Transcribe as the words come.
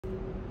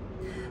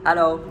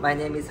Hello, my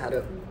name is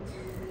Haru.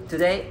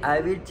 Today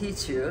I will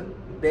teach you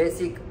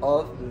basic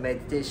of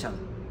meditation.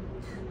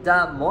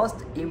 The most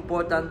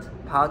important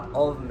part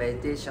of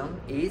meditation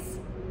is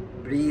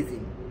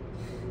breathing.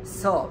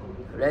 So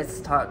let's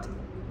start.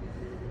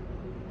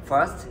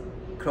 First,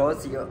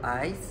 close your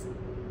eyes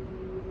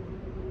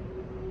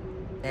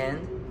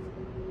and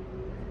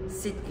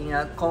sit in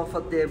a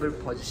comfortable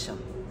position.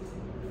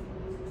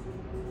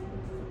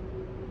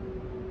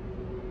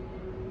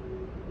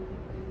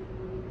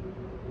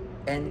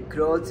 And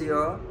close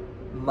your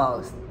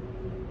mouth.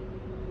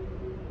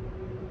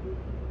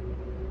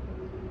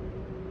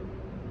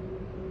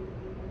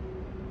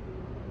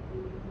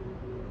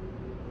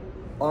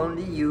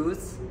 Only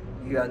use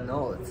your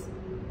nose.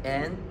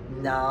 And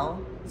now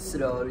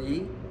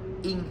slowly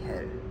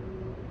inhale.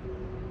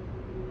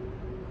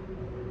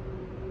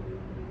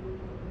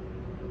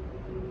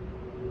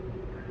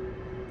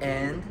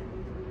 And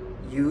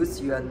use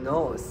your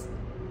nose.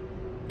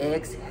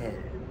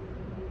 Exhale.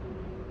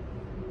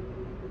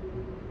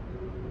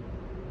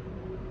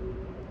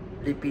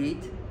 Repeat.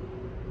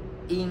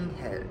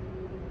 Inhale.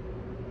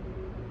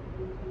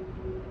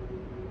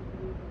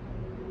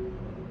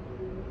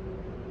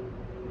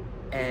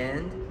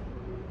 And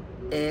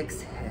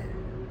exhale.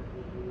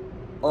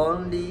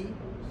 Only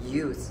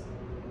use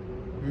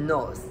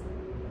nose.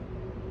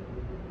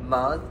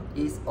 Mouth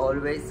is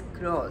always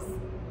closed.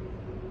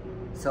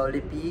 So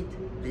repeat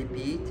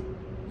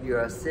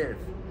yourself.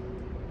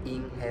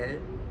 Inhale,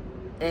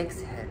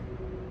 exhale.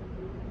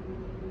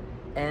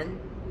 And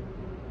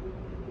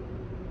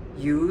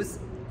use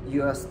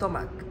your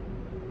stomach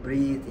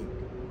breathing.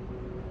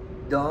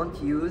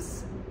 Don't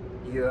use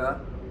your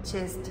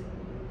chest.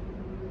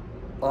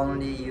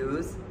 Only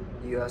use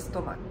your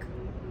stomach.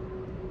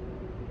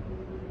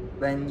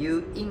 When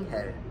you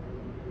inhale,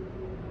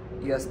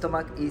 your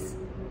stomach is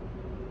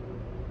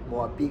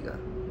more bigger.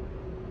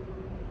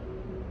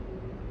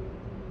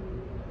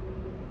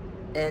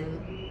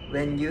 And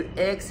when you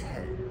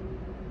exhale,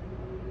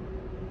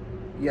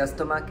 your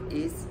stomach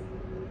is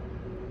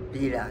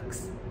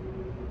relaxed.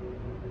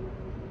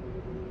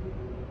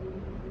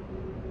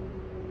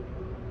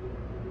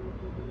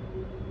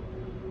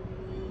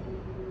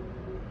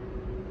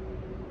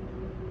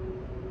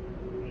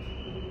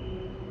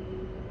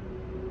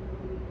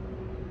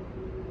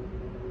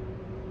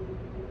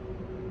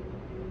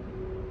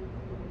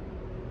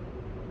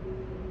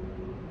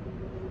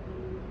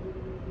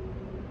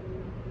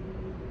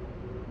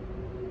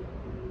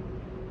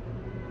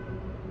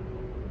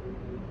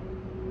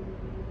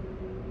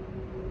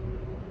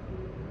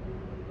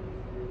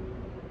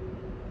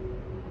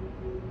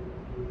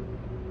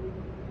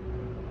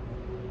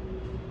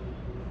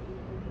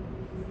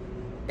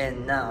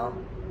 And now,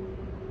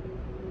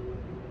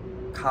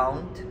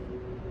 count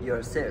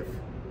yourself.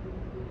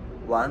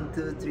 1,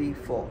 2, 3,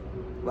 4.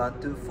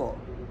 1, 2, 4.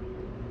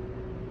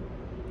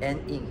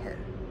 And inhale.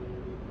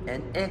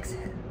 And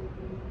exhale.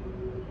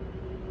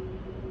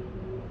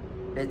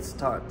 Let's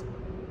start.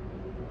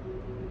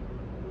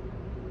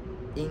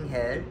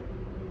 Inhale.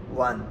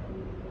 1,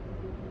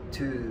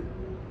 2,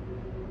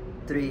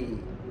 3,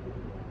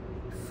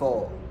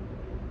 4.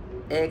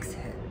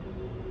 Exhale.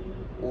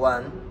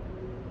 1,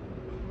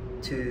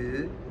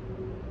 2,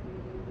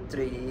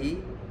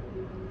 3,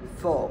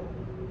 4.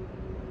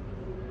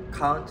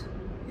 Count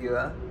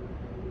your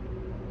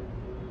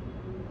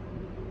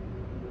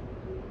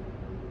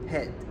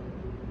head.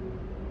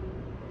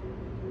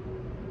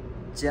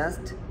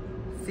 Just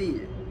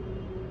feel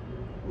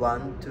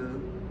 1,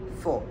 2,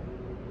 4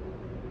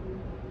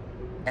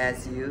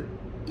 as you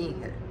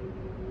inhale,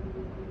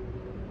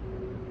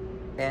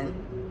 and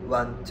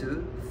 1,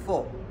 2,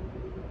 4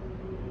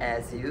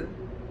 as you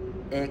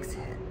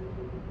exhale.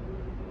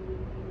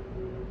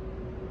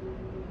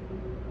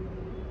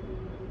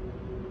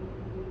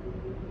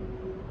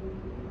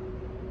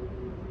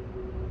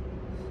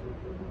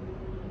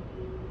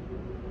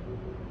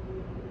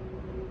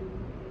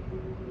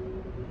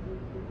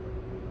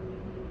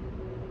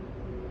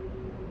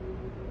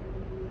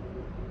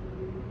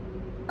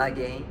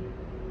 Again,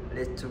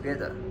 let's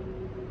together.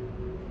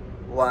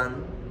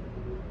 1,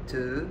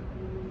 2,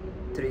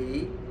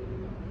 3,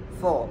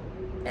 4,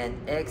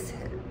 and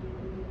exhale.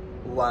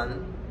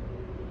 1,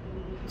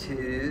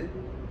 2,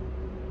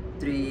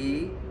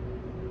 3,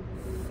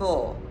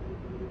 4.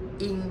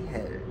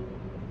 Inhale.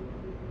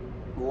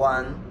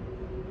 1,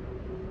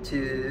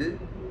 2,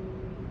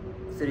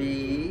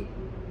 3,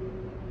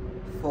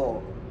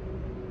 4.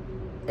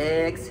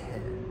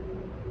 Exhale.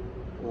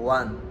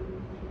 1,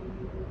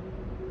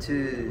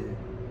 2,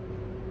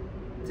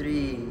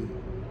 3,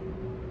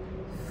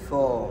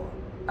 4.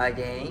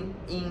 Again,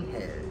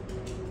 inhale.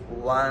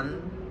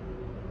 1,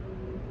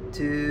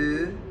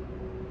 2,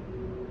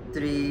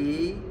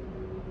 3,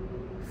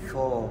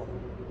 4.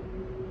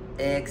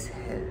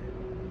 Exhale.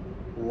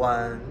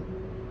 1,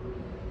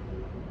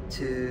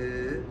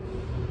 2,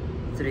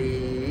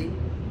 3,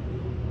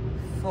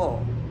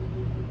 4.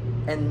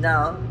 And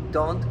now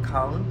don't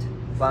count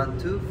 1,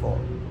 2, 4.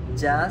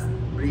 Just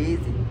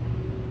breathing.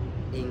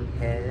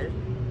 Inhale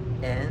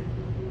and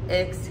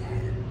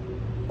exhale.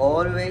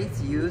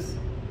 always use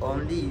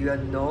only your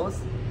nose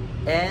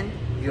and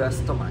your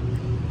stomach.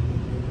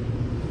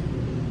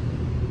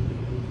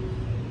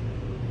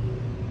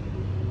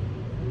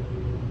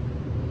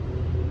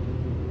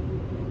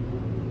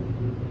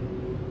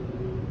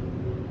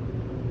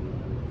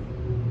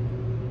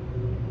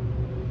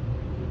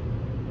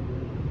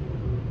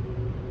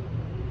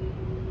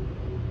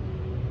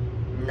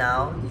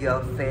 Now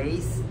your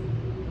face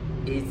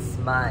is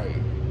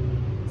smile,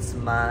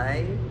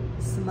 smile,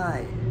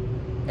 smile,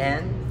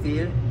 and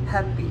feel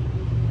happy.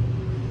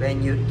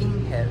 When you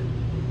inhale,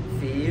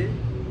 feel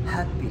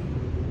happy.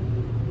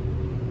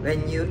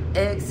 When you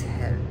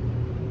exhale,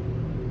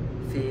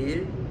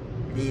 feel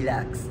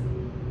relaxed.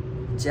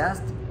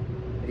 Just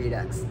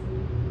relax.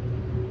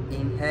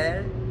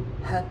 Inhale,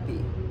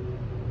 happy.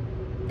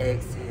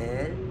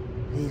 Exhale,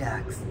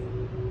 relax.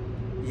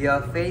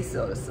 Your face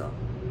also.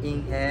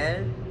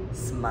 Inhale,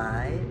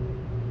 smile.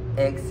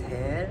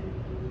 Exhale,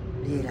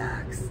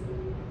 relax.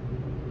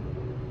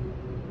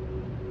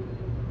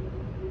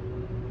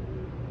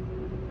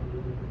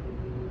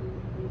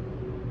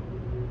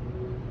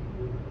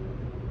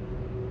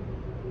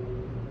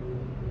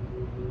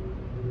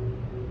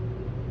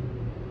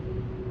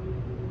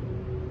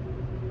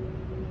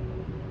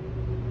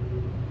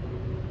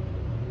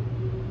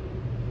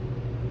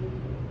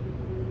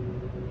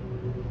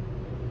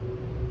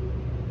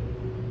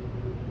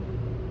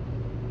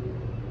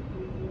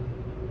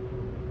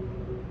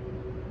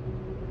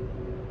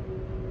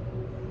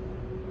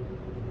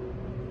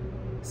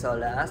 So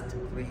last,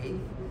 we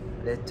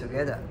breathe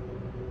together.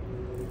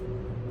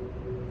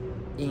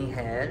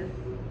 Inhale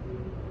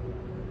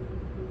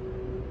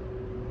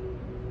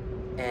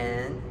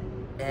and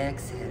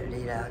exhale,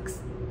 relax.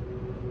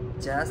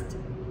 Just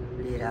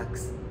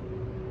relax.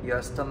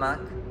 Your stomach,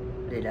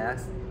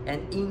 relax.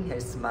 And inhale,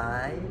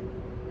 smile,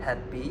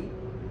 happy.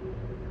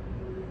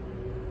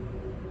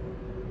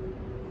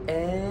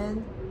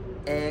 And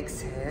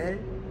exhale,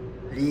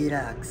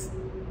 relax.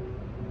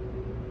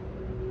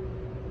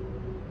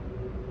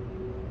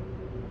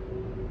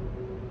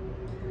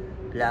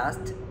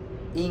 Last,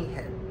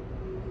 inhale.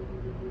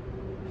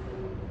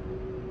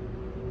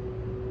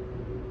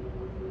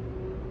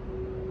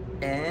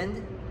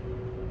 And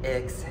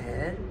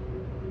exhale,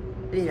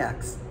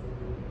 relax.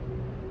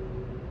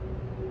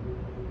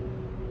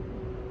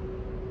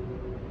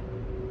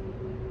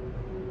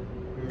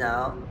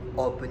 Now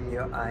open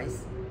your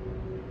eyes.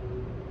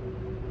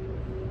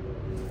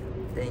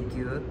 Thank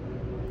you.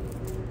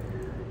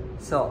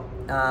 So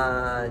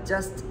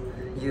just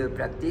you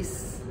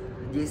practice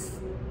this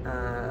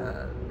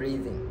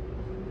breathing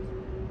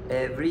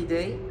every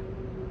day,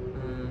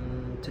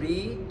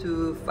 3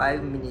 to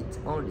 5 minutes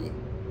only.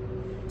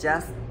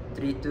 Just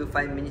 3 to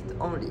 5 minutes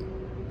only.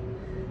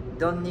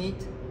 Don't need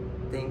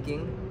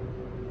thinking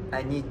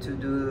I need to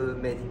do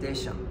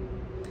meditation.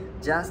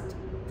 Just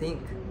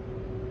think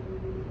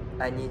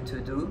I need to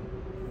do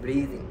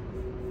breathing.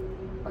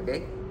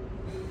 Okay?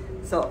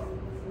 So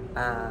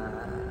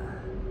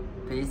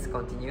please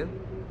continue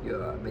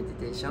your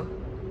meditation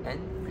and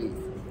breathe.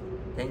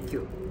 Thank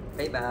you.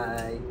 Bye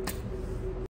bye.